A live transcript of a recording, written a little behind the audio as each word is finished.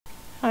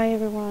Hi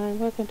everyone,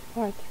 welcome to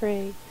part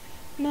 3.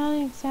 Now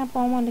the example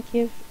I want to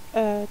give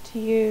to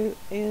you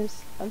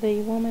is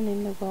the woman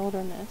in the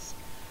wilderness.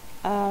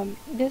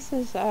 This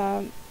is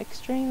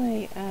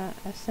extremely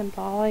a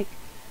symbolic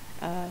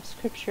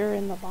scripture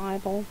in the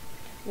Bible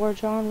where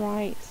John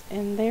writes,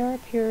 "And there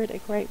appeared a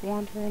great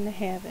wonder in the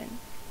heaven,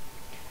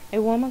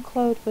 a woman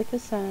clothed with the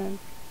sun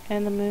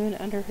and the moon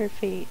under her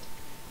feet,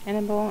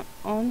 and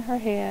on her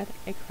head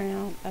a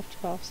crown of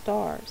 12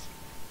 stars."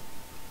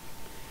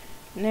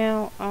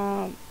 Now,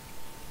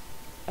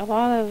 a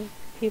lot of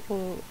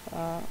people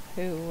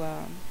who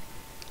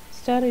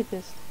studied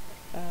this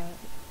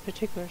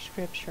particular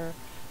scripture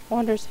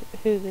wonders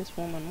who this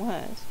woman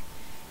was.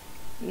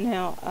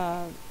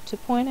 Now, to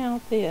point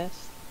out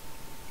this,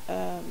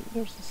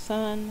 there's the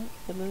sun,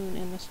 the moon,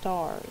 and the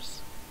stars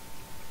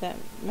that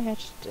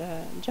matched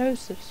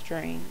Joseph's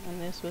dream,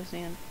 and this was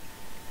in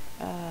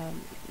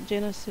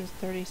Genesis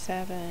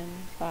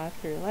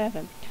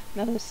 37:5-11.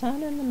 Now, the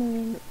sun and the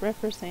moon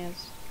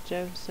represents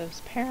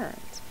Joseph's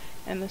parents,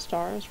 and the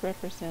stars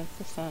represents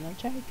the son of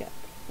Jacob,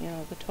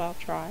 the 12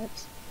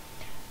 tribes.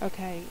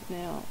 Okay,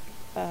 now,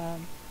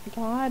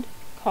 God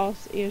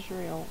calls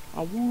Israel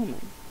a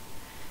woman,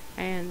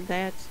 and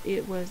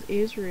it was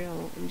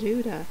Israel and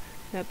Judah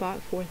that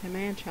brought forth a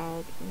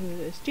man-child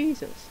who is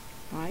Jesus,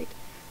 right?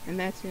 And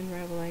that's in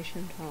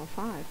Revelation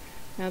 12:5.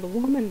 Now, the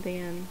woman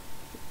then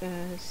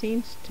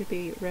seems to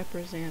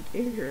represent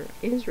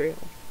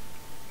Israel.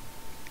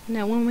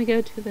 Now, when we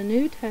go to the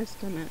New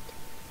Testament,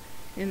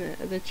 and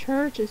the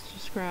church is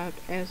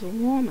described as a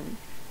woman.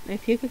 Now,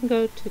 if you can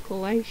go to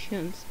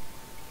Galatians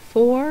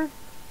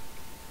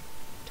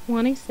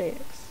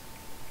 4:26,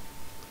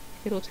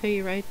 it'll tell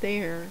you right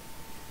there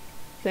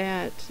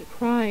that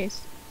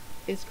Christ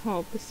is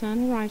called the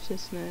Son of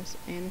Righteousness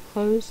and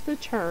clothes the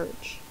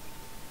church,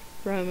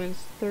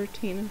 Romans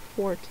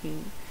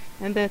 13:14,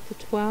 and that the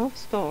 12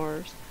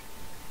 stars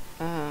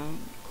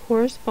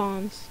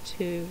corresponds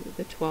to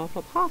the 12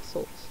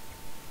 apostles,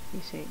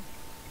 you see.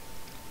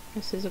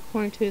 This is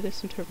according to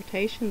this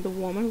interpretation, the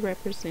woman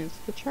represents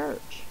the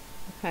church.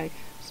 Okay,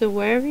 so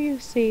wherever you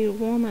see a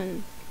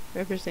woman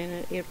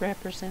represented, it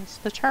represents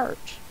the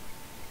church.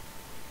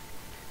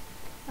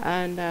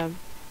 And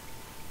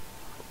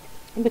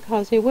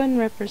because it wouldn't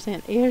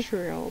represent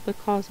Israel,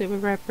 because it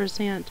would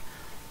represent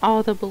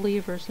all the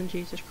believers in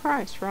Jesus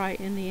Christ, right,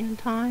 in the end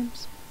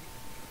times.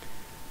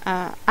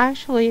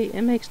 Actually,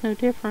 it makes no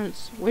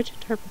difference which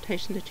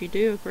interpretation that you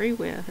do agree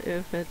with.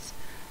 If it's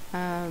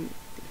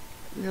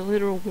the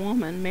literal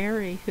woman,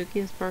 Mary, who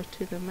gives birth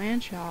to the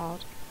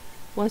man-child,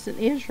 was an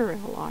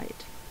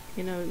Israelite.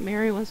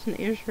 Mary was an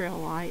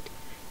Israelite,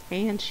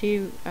 and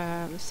she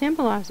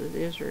symbolizes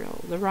Israel,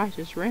 the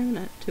righteous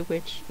remnant to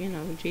which,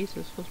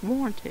 Jesus was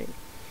born to.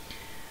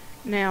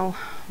 Now,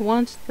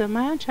 once the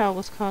man-child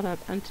was caught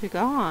up unto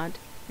God,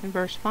 in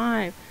verse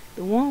 5,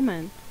 the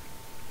woman,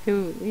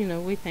 who,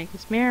 we think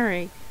is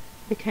Mary,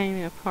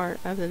 became a part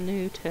of the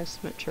New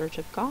Testament Church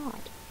of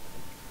God.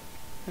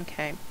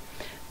 Okay.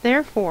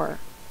 Therefore,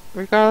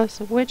 regardless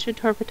of which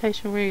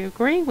interpretation we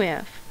agree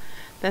with,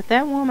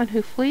 that woman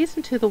who flees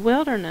into the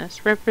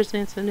wilderness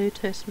represents the New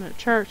Testament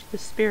church, the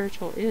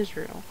spiritual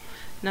Israel.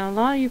 Now, a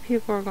lot of you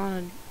people are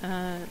going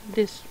to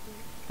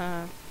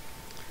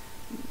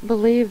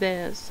believe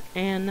this,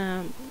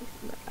 and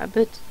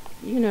but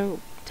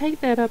take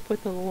that up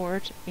with the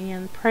Lord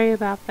and pray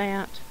about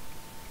that.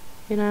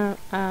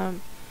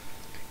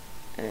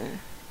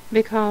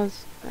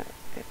 Because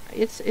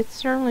it's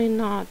certainly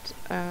not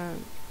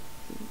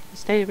the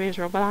state of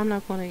Israel, but I'm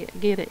not going to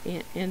get it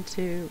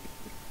into,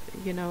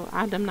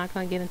 I'm not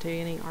going to get into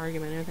any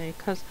argument or anything,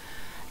 because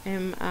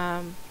I'm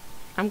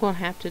going to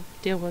have to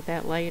deal with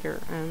that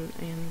later, and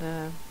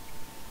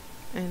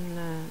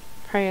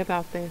pray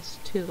about this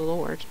to the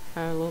Lord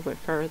a little bit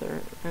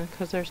further,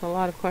 because there's a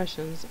lot of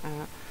questions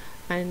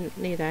I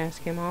need to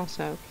ask Him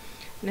also.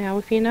 Now,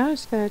 if you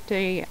notice that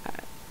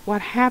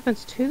what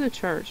happens to the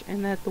church,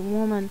 and that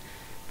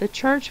the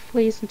church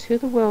flees into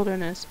the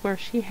wilderness where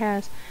she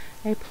has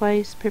a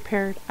place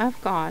prepared of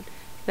God,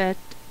 that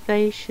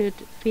they should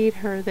feed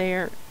her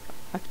there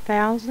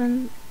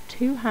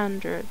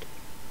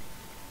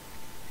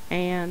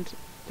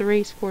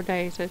 1,203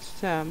 days.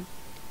 It's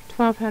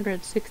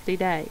 1,260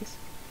 days.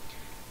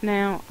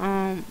 Now,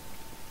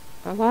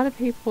 a lot of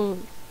people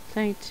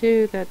think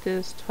too that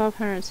this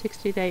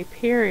 1,260-day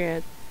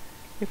period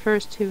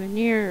refers to in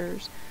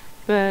years,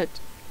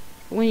 but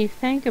when you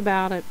think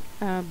about it,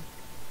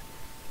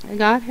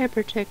 God had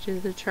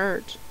protected the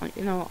church,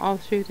 all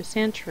through the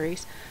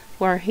centuries,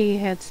 where He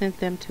had sent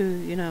them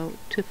to,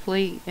 to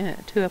flee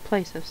to a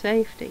place of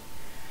safety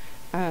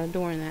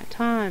during that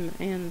time.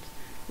 And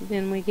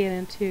then we get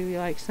into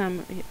like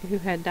some who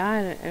had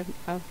died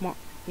of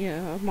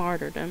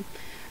martyrdom.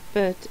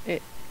 But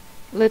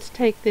let's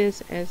take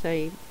this as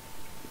a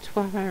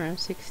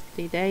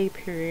 1,260-day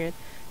period.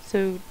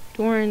 So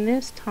during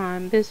this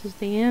time, this is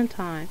the end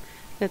time,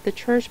 that the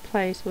church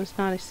place was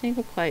not a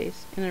single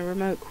place in a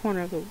remote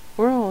corner of the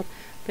world,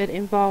 but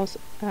involves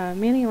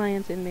many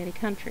lands and many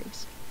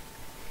countries.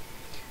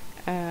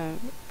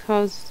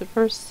 because the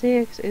verse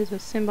 6 is a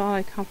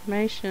symbolic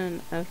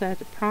confirmation of that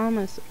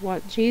promise,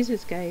 what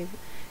Jesus gave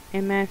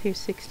in Matthew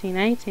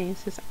 16:18. It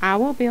says, I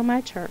will build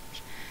my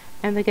church,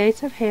 and the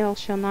gates of hell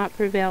shall not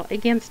prevail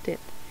against it.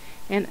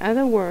 In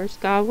other words,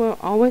 God will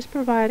always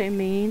provide a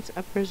means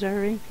of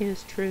preserving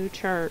his true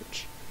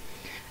church.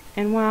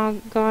 And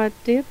while God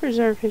did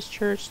preserve his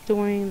church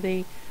during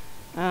the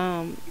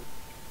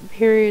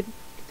period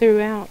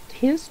throughout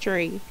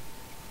history,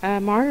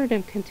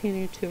 martyrdom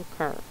continued to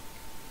occur.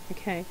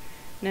 Okay,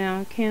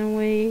 now can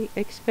we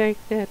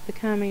expect that the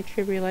coming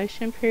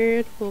tribulation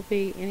period will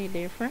be any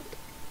different?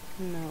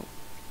 No.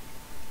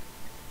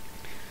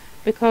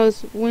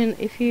 Because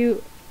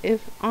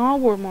if all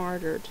were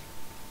martyred,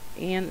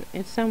 and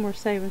some were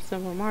saved and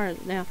some were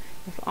martyred. Now,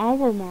 if all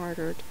were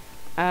martyred,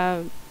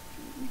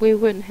 we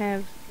wouldn't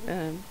have.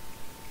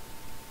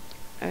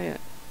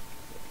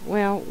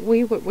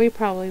 We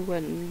probably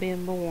wouldn't have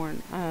been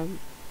born.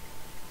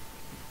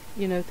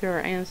 Through our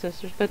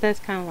ancestors. But that's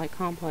kind of like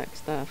complex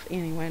stuff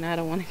anyway, and I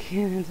don't want to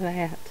get into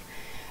that.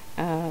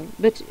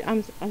 But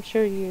I'm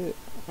sure you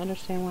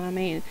understand what I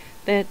mean.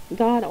 That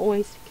God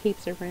always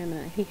keeps a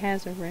remnant. He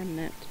has a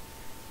remnant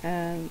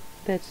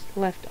that's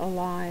left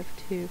alive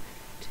to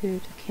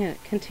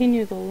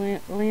continue the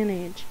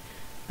lineage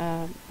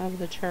of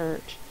the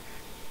church.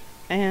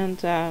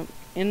 And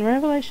in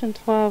Revelation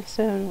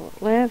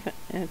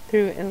 12:7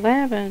 through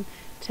 11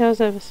 tells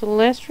of a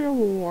celestial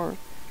war,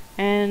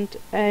 and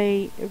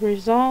a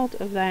result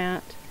of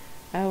that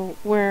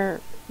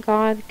where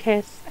God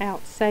casts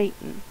out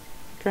Satan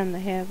from the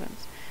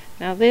heavens.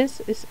 Now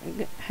this is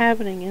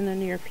happening in the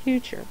near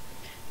future,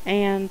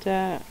 and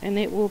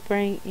it will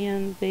bring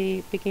in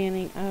the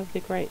beginning of the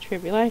Great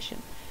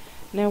Tribulation.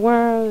 Now where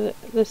are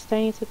the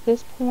saints at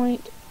this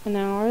point?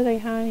 Now are they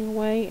hiding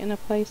away in a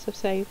place of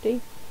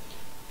safety?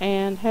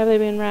 And have they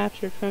been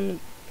raptured from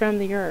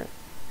the earth?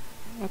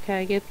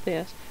 Okay, get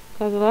this.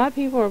 Because a lot of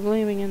people are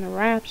believing in the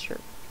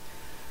rapture.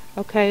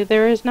 Okay,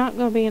 there is not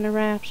going to be any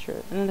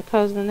rapture. And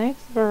because the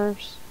next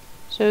verse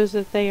shows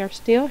that they are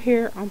still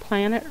here on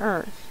planet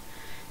Earth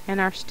and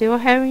are still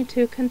having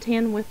to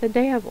contend with the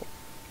devil.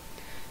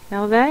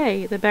 Now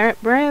they, the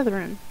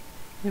brethren,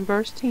 in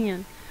verse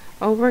 10,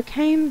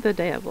 overcame the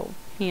devil,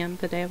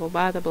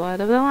 by the blood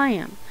of the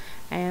Lamb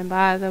and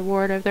by the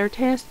word of their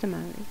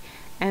testimony,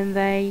 and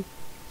they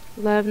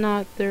loved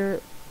not their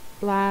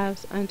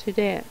lives unto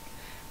death.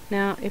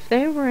 Now, if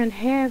they were in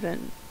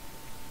heaven,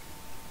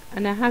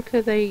 now how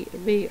could they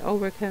be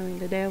overcoming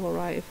the devil,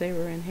 right, if they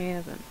were in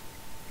heaven?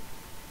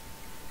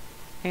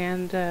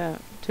 And to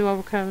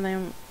overcome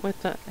them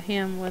with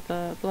him with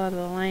the blood of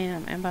the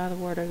Lamb and by the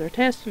word of their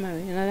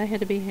testimony. They had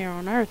to be here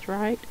on earth,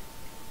 right?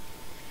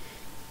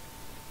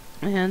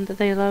 And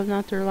they loved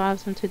not their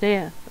lives unto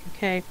death.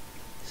 Okay,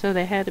 so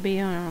they had to be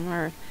here on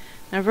earth.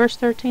 Now verse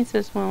 13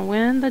 says, well,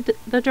 when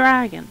the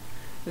dragon,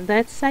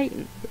 that's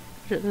Satan,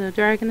 the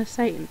dragon of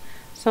Satan,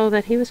 so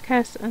that he was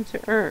cast unto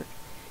earth,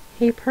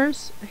 he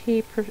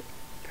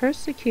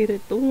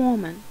persecuted the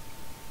woman,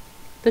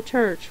 the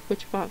church,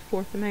 which brought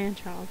forth the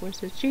man-child,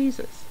 which is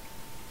Jesus.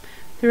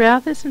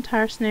 Throughout this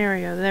entire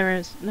scenario, there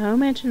is no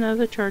mention of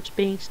the church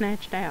being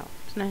snatched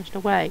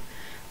away.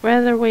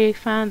 Rather, we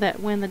find that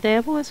when the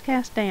devil is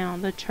cast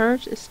down, the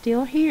church is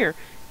still here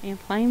in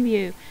plain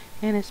view,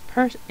 and is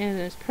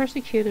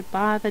persecuted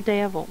by the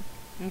devil.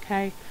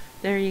 Okay,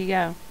 there you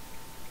go.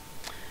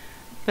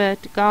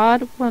 But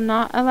God will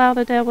not allow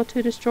the devil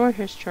to destroy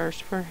his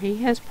church, for he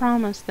has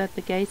promised that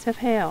the gates of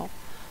hell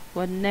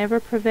would never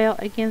prevail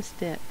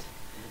against it.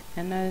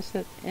 And notice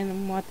that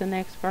in what the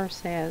next verse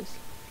says.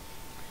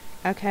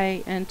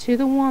 Okay, and to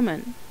the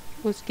woman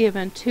was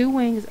given 2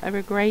 wings of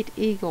a great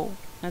eagle.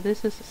 Now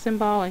this is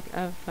symbolic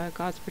of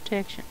God's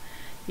protection.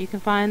 You can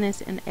find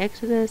this in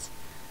Exodus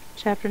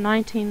chapter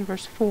 19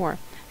 verse 4.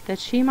 That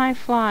she might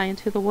fly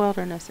into the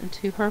wilderness,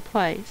 into her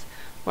place,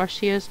 where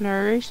she is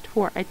nourished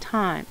for a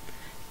time,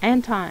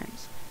 and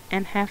times,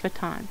 and half a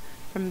time,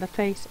 from the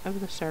face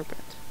of the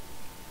serpent.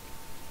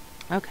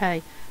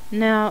 Okay,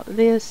 now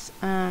this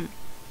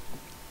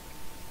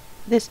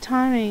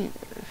timing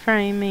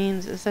frame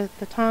means is that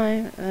the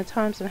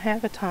times and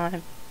half a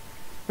time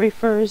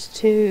refers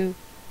to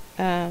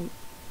a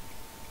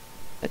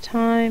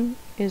time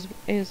is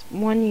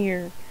 1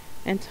 year,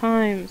 and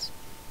times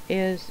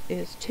is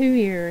 2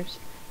 years,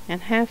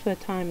 and half the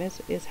time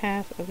is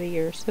half of a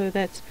year. So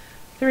that's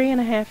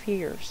 3.5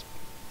 years.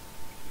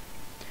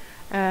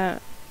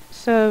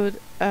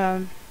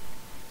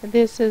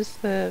 This is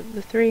the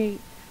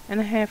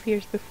 3.5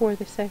 years before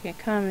the second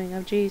coming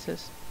of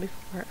Jesus,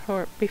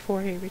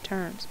 before he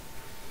returns.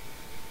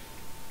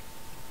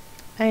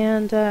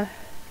 And so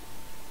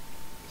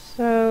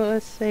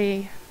let's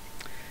see.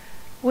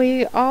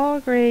 We all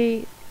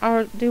agree,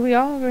 or do we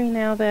all agree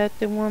now that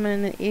the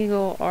woman and the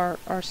eagle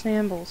are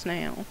symbols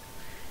now,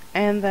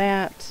 and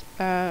that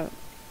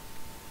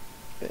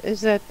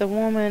is that the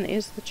woman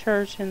is the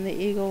church and the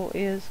eagle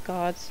is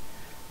God's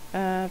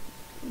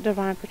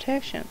divine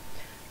protection?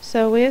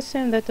 So we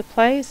assume that the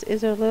place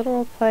is a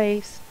literal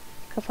place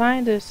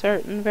confined to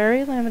certain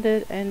very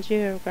limited and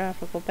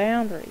geographical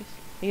boundaries.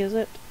 Is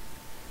it?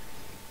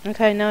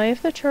 Okay, now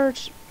if the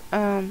church's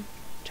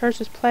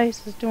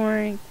place is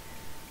during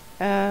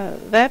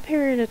that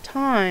period of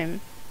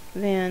time,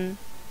 then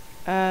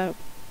uh,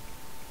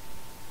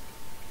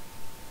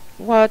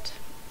 what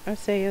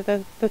let's say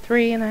the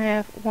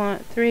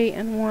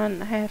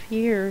 3.5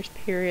 years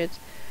periods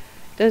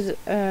does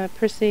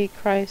precede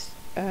Christ's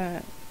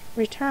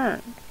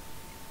return?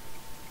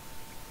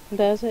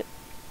 Does it?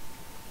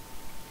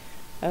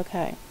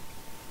 Okay.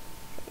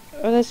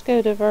 Well, let's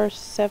go to verse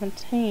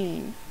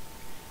 17.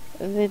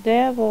 The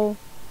devil,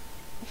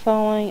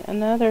 following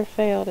another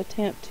failed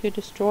attempt to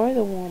destroy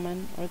the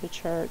woman or the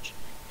church,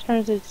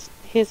 turns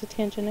his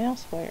attention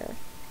elsewhere.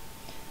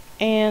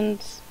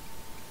 And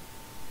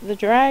the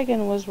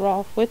dragon was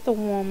wroth with the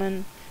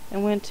woman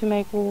and went to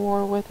make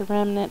war with the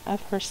remnant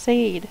of her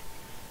seed,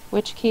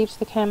 which keeps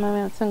the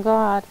commandments of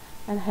God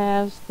and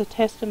has the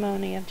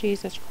testimony of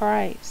Jesus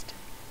Christ.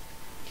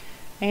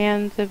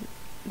 And the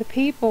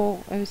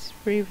people, as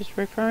he was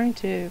referring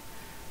to,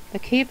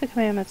 that keep the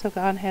commandments of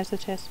God and has the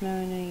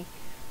testimony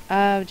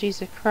of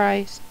Jesus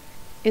Christ,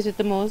 is it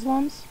the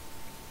Muslims?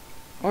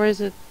 Or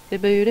is it the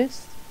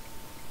Buddhists?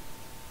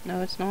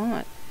 No, it's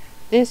not.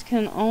 This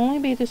can only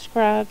be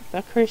described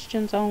by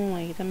Christians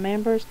only, the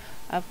members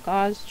of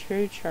God's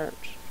true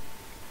church.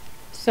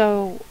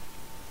 So,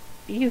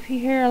 if you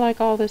hear like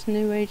all this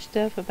New Age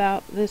stuff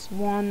about this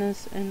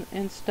oneness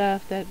and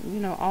stuff that,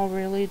 all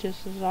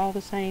religious is all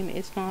the same,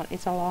 it's not.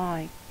 It's a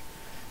lie.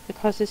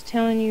 Because it's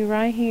telling you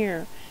right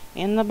here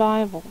in the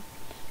Bible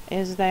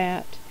is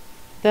that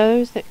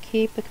those that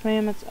keep the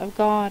commandments of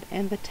God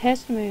and the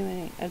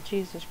testimony of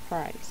Jesus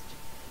Christ.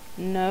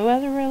 No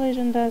other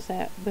religion does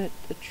that but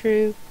the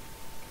true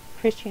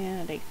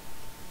Christianity.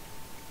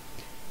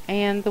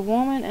 And the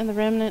woman and the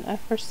remnant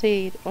of her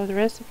seed, or the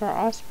rest of her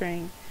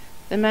offspring,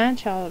 the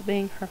man-child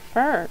being her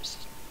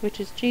first, which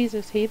is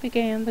Jesus, he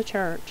began the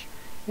church,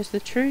 is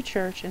the true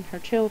church and her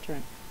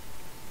children.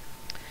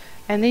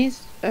 And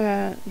these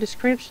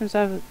descriptions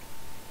of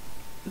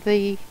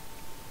the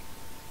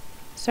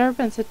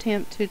serpent's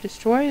attempt to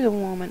destroy the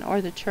woman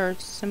or the church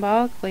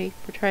symbolically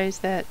portrays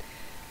that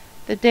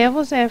the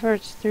devil's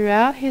efforts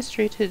throughout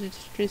history to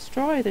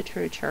destroy the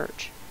true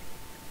church.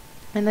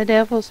 And the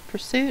devil's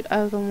pursuit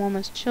of the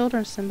woman's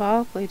children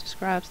symbolically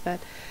describes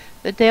that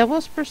the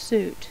devil's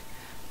pursuit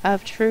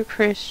of true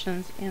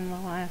Christians in the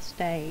last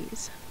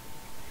days.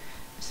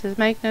 It says,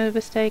 make no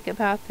mistake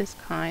about this,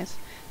 guys,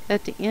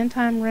 that the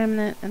end-time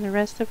remnant and the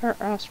rest of her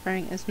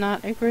offspring is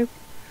not a group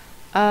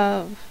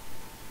of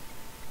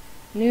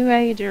New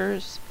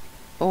Agers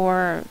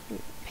or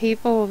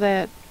people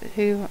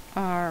who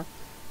are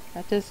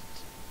just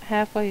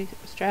halfway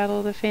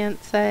straddle the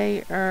fence,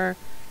 say, or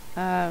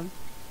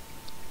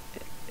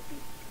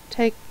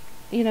take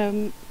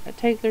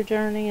their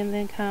journey and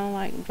then kind of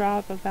like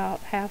drop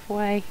about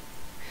halfway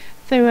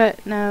through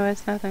it. No,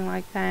 it's nothing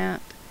like that.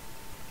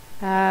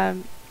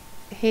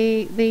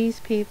 These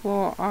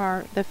people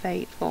are the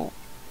faithful,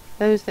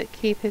 those that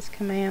keep his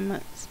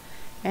commandments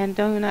and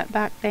do not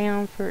back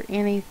down for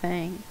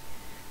anything.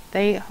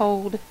 They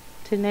hold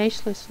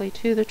tenaciously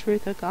to the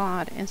truth of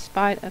God in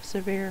spite of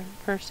severe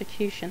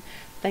persecution.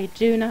 They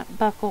do not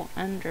buckle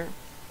under.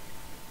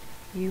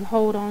 You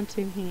hold on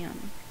to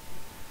him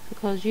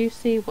because you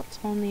see what's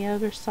on the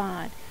other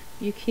side.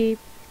 You keep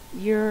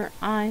your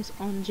eyes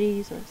on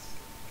Jesus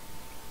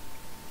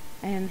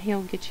and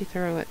he'll get you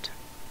through it,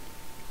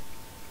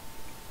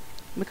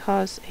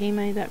 because he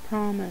made that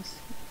promise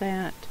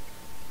that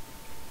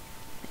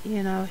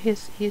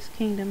his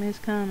kingdom is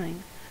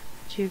coming.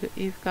 But you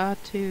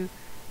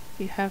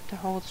have to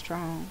hold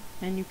strong,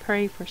 and you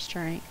pray for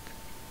strength.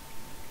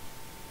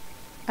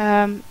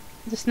 The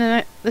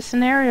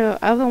scenario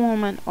of the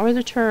woman or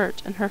the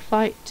church and her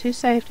flight to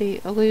safety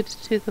alludes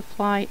to the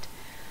flight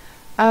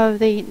of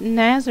the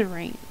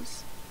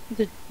Nazarenes,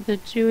 the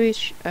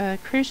Jewish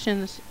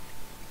Christians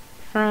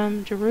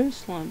from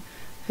Jerusalem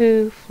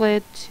who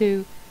fled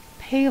to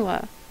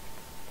Pella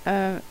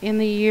in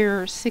the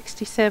year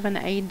 67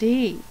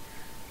 A.D.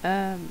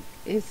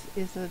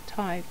 Is a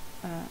type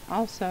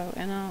also,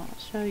 and I'll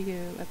show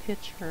you a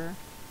picture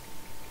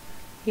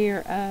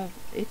here of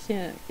it's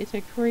a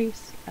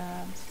Greece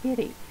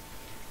city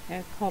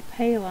called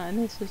Pella, and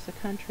this is the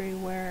country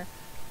where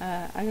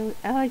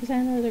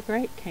Alexander the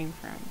Great came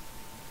from.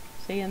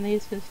 See, and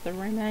this is the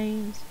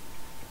remains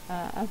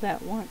of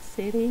that once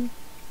city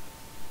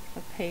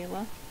of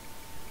Pella.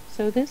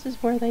 So this is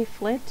where they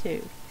fled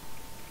to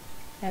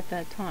at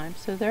that time.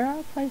 So there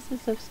are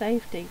places of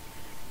safety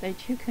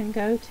that you can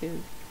go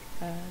to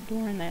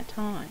during that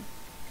time.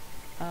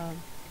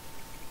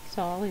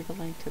 So I'll leave a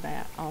link to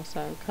that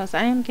also, because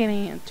I am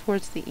getting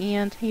towards the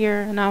end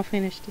here, and I'll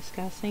finish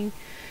discussing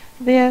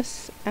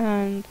this.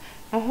 And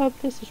I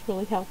hope this is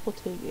really helpful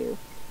to you.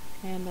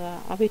 And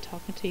I'll be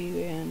talking to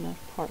you in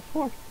part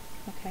 4.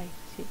 Okay,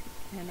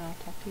 and I'll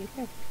talk to you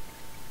there.